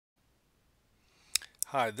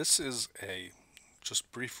Hi, this is a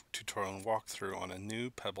just brief tutorial and walkthrough on a new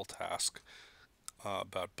PEBL task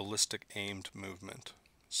about ballistic aimed movement.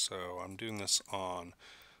 So I'm doing this uh, on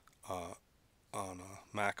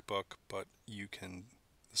a MacBook, but the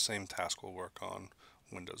same task will work on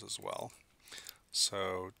Windows as well.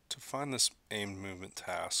 So to find this aimed movement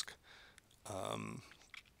task, um,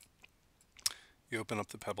 you open up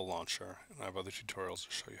the PEBL launcher, and I have other tutorials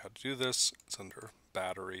to show you how to do this. It's under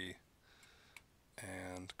Battery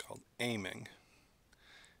and called Aiming.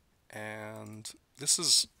 And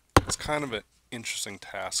it's kind of an interesting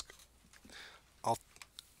task. I'll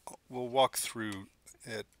we'll walk through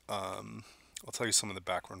it. I'll tell you some of the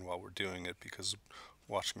background while we're doing it because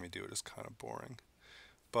watching me do it is kind of boring.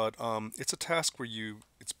 But it's a task where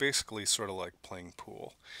it's basically sort of like playing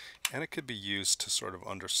pool, and it could be used to sort of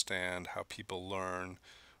understand how people learn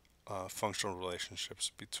functional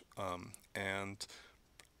relationships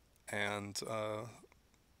and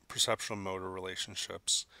perceptual motor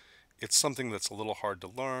relationships. It's something that's a little hard to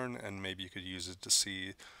learn, and maybe you could use it to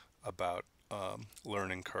see about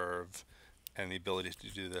learning curve and the ability to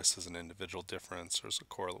do this as an individual difference or as a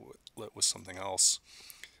correlate with something else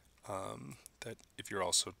that if you're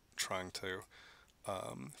also trying to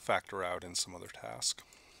factor out in some other task.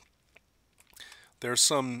 There's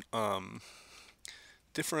some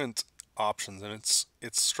different options, and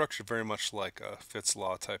it's structured very much like a Fitts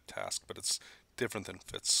law type task, but it's different than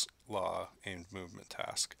Fitts law aimed movement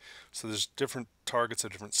task. So there's different targets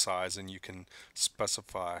of different size, and you can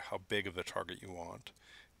specify how big of the target you want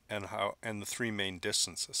and the three main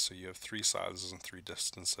distances. So you have three sizes and three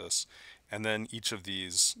distances, and then each of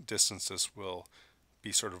these distances will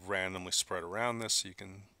be sort of randomly spread around this. So you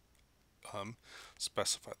can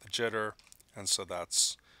specify the jitter, and so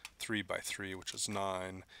that's 3 by 3, which is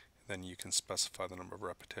 9. Then you can specify the number of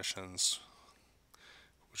repetitions,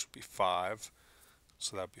 which would be 5.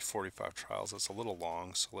 So that would be 45 trials. That's a little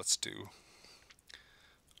long, so let's do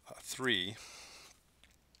 3.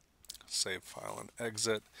 Save file and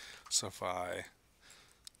exit. So if I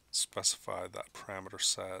specify that parameter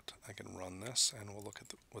set, I can run this and we'll look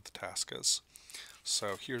at what the task is.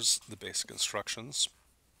 So here's the basic instructions.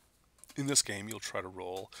 In this game, you'll try to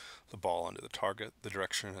roll the ball onto the target. The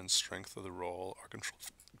direction and strength of the roll are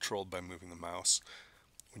controlled by moving the mouse.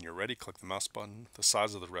 When you're ready, click the mouse button. The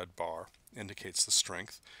size of the red bar indicates the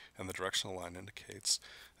strength, and the direction of the line indicates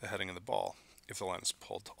the heading of the ball. If the line is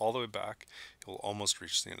pulled all the way back, it will almost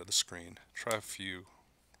reach the end of the screen. Try a few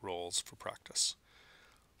rolls for practice.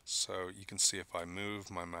 So you can see if I move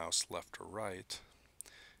my mouse left or right,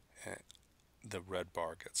 the red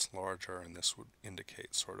bar gets larger, and this would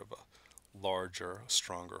indicate sort of a larger,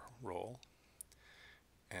 stronger roll.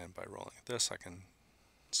 And by rolling this, I can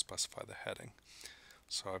specify the heading.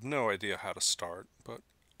 So I have no idea how to start, but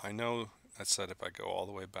I know I said if I go all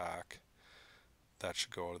the way back, that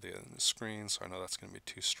should go to the end of the screen, so I know that's going to be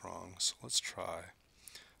too strong. So let's try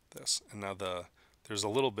this. And now there's a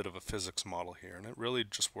little bit of a physics model here, and it really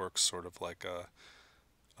just works sort of like a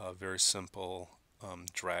very simple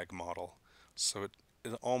drag model. So it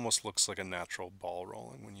almost looks like a natural ball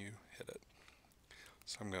rolling when you hit it.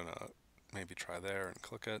 So I'm going to maybe try there and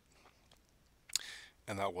click it,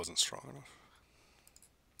 and that wasn't strong enough.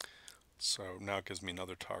 So now it gives me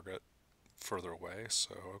another target further away,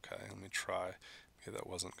 so okay, let me try. Maybe that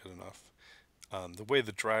wasn't good enough. The way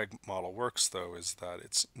the drag model works, though, is that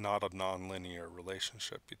it's not a nonlinear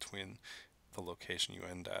relationship between the location you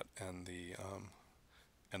end at and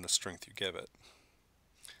the strength you give it.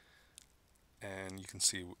 And you can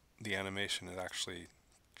see the animation,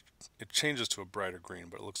 it changes to a brighter green,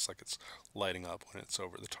 but it looks like it's lighting up when it's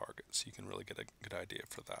over the target, so you can really get a good idea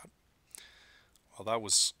for that. Well, that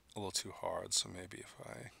was a little too hard, so maybe if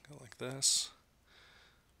I go like this.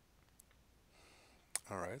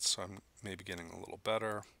 Alright, so I'm maybe getting a little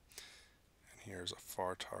better. And here's a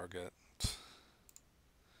far target.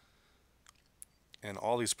 And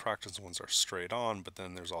all these practice ones are straight on, but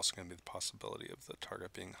then there's also going to be the possibility of the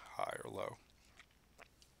target being high or low,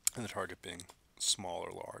 and the target being small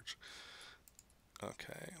or large.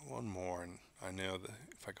 Okay, one more, and I know that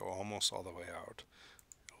if I go almost all the way out,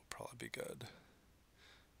 it'll probably be good.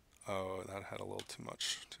 Oh, that had a little too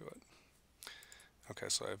much to it. Okay,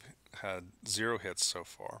 so I've had 0 hits so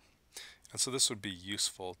far. And so this would be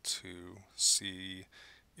useful to see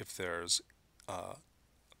if there's a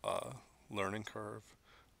learning curve,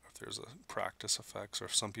 or if there's a practice effects, or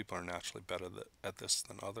if some people are naturally better at this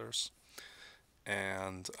than others.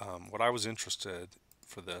 And what I was interested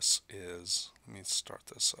for this is, let me start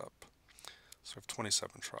this up. So I have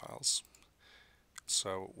 27 trials.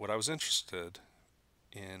 So what I was interested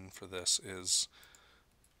in for this is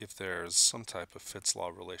if there's some type of Fitts law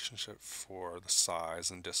relationship for the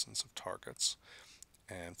size and distance of targets.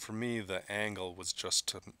 And for me, the angle was just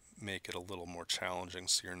to make it a little more challenging,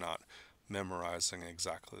 so you're not memorizing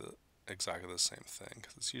exactly the same thing,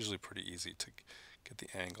 because it's usually pretty easy to get the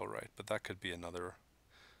angle right, but that could be another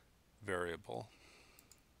variable.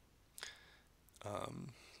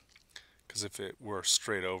 Because if it were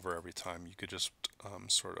straight over every time, you could just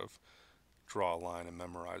sort of draw a line and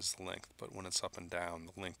memorize the length, but when it's up and down,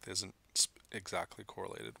 the length isn't exactly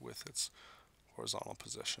correlated with its horizontal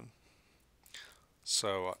position.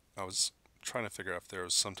 So I was trying to figure out if there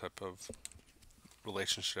was some type of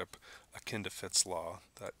relationship akin to Fitts law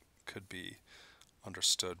that could be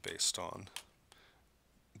understood based on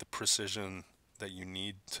the precision that you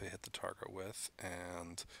need to hit the target with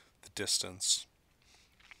and the distance.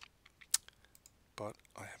 But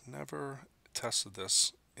I have never tested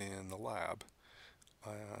this in the lab,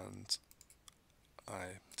 and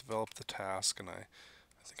I developed the task, and I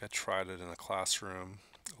think I tried it in a classroom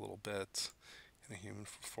a little bit in a human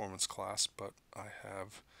performance class, but I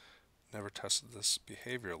have never tested this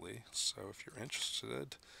behaviorally. So if you're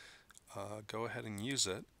interested, go ahead and use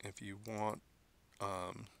it. If you want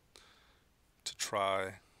to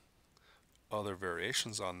try other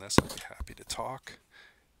variations on this, I'd be happy to talk.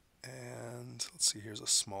 And let's see, here's a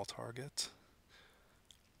small target.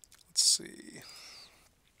 Let's see.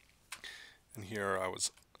 And here I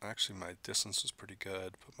was, actually my distance was pretty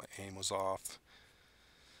good, but my aim was off.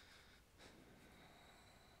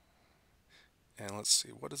 And let's see,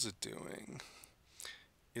 what is it doing?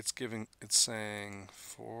 It's saying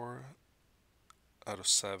 4 out of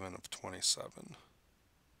 7 of 27.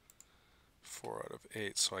 4 out of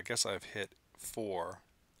 8. So I guess I've hit 4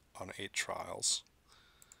 on 8 trials.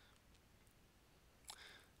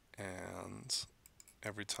 And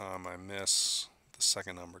every time I miss, the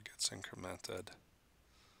second number gets incremented.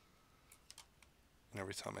 And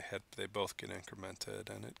every time I hit, they both get incremented.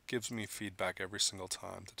 And it gives me feedback every single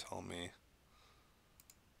time to tell me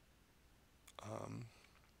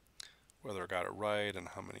whether I got it right and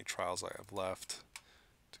how many trials I have left,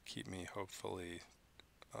 to keep me hopefully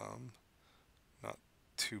not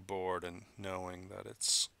too bored and knowing that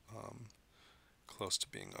it's close to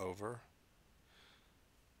being over.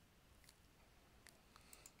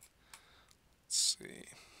 Let's see.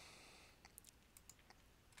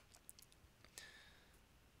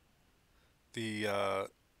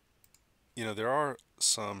 There are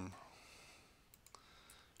some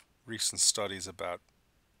recent studies about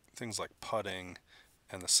things like putting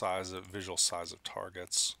and the visual size of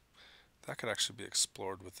targets. That could actually be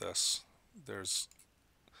explored with this. There's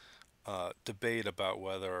debate about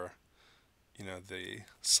whether the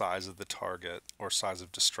size of the target or size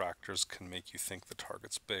of distractors can make you think the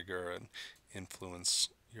target's bigger and influence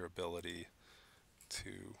your ability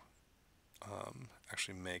to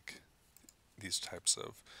actually make these types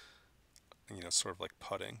of, sort of like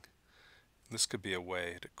putting. This could be a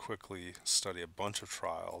way to quickly study a bunch of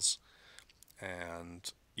trials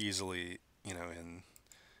and easily, in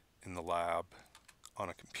the lab on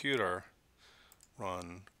a computer,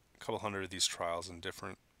 run a couple hundred of these trials in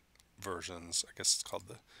different versions. I guess it's called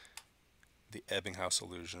the Ebbinghaus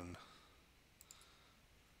illusion.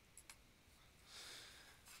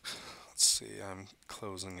 Let's see, I'm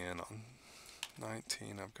closing in on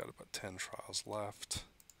 19. I've got about 10 trials left.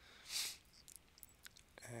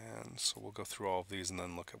 And so we'll go through all of these and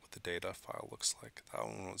then look at what the data file looks like. That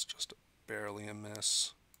one was just barely a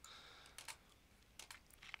miss.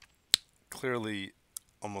 Clearly,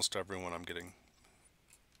 almost everyone I'm getting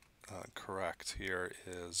correct here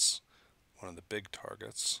is one of the big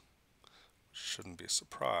targets, which shouldn't be a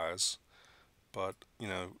surprise. But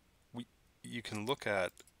you can look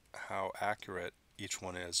at how accurate each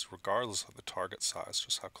one is regardless of the target size,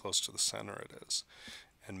 just how close to the center it is.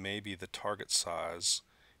 And maybe the target size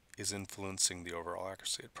is influencing the overall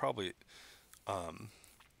accuracy. It probably,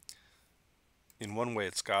 in one way,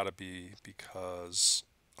 it's got to be, because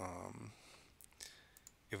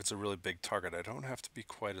if it's a really big target, I don't have to be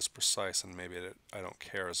quite as precise, and maybe I don't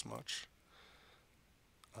care as much.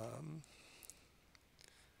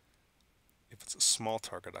 If it's a small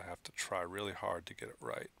target, I have to try really hard to get it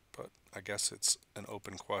right, but I guess it's an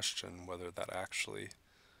open question whether that actually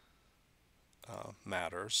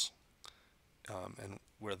matters, and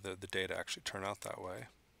whether the data actually turn out that way.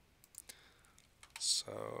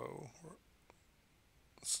 So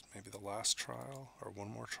this is maybe the last trial, or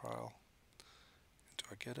one more trial. Do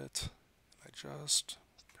I get it? I just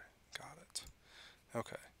got it.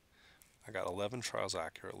 Okay, I got 11 trials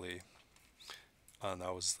accurately, and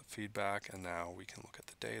that was the feedback, and now we can look at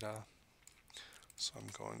the data. So I'm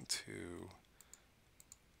going to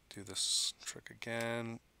do this trick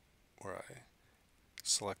again where I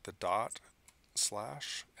select the dot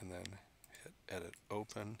slash and then hit edit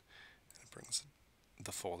open, and it brings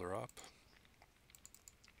the folder up.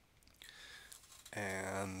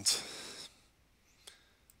 And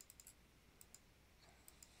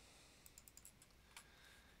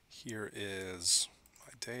here is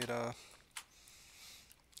my data.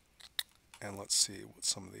 And let's see what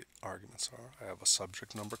some of the arguments are. I have a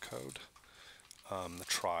subject number code, the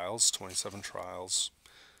trials, 27 trials,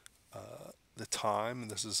 the time,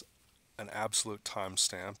 this is an absolute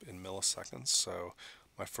timestamp in milliseconds, so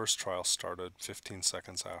my first trial started 15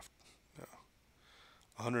 seconds after, no,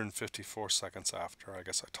 154 seconds after. I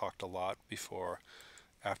guess I talked a lot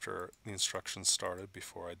after the instructions started,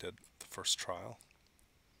 before I did the first trial.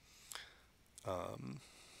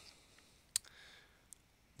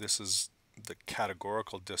 This is the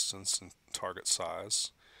categorical distance and target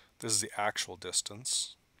size. This is the actual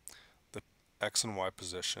distance, the X and Y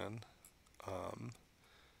position,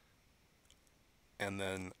 and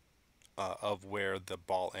then of where the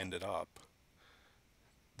ball ended up.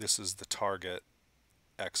 This is the target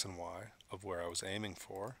X and Y of where I was aiming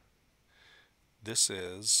for. This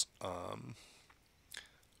is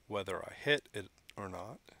whether I hit it or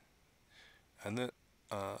not. And then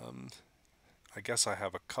I guess I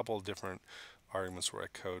have a couple different arguments where I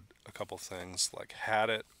code a couple things, like had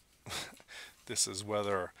it. This is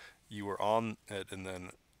whether you were on it and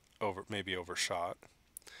then maybe overshot.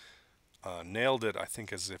 Nailed it, I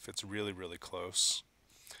think, as if it's really, really close.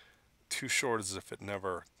 Too short as if it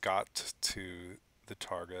never got to the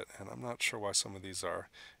target, and I'm not sure why some of these are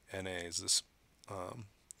NAs. There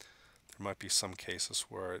might be some cases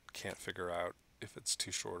where it can't figure out if it's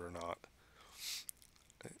too short or not.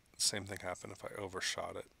 Same thing happened if I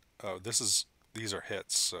overshot it. Oh, these are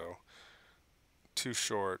hits, so too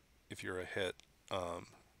short, if you're a hit,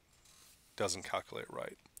 doesn't calculate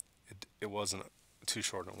right. It wasn't too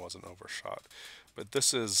short and it wasn't overshot. But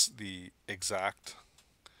this is the exact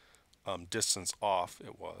distance off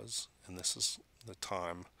it was, and this is the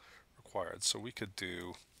time required. So we could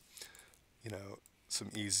do, some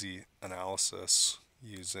easy analysis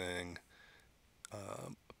using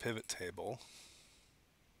a pivot table.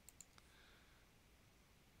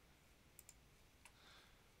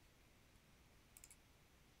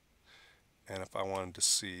 And if I wanted to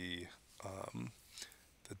see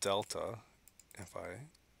the delta, if I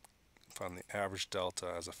found the average delta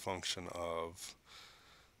as a function of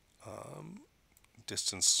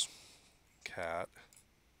distance cat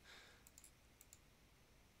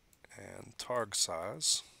and targ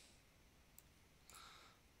size,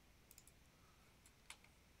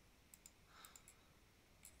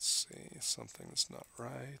 let's see, something's not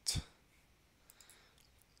right.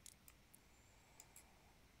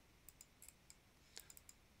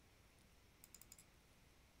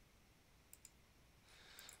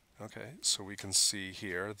 Okay, so we can see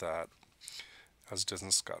here that as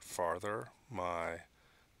distance got farther, my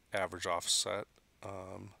average offset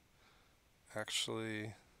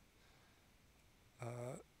actually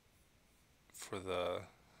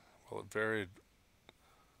it varied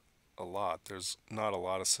a lot. There's not a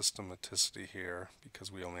lot of systematicity here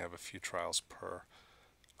because we only have a few trials per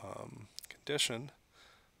condition,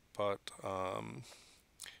 but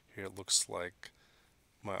here it looks like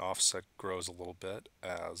my offset grows a little bit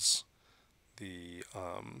as the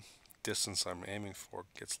distance I'm aiming for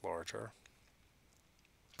gets larger.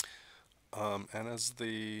 And as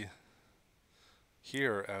the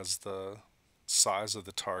size of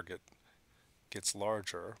the target gets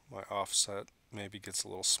larger, my offset maybe gets a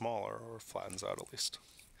little smaller or flattens out at least.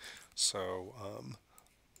 So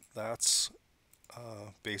that's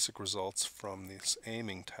basic results from this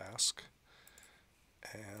aiming task,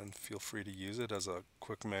 and feel free to use it as a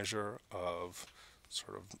quick measure of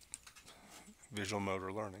sort of visual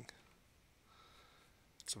motor learning.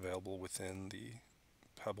 It's available within the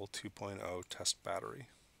PEBL 2.0 test battery.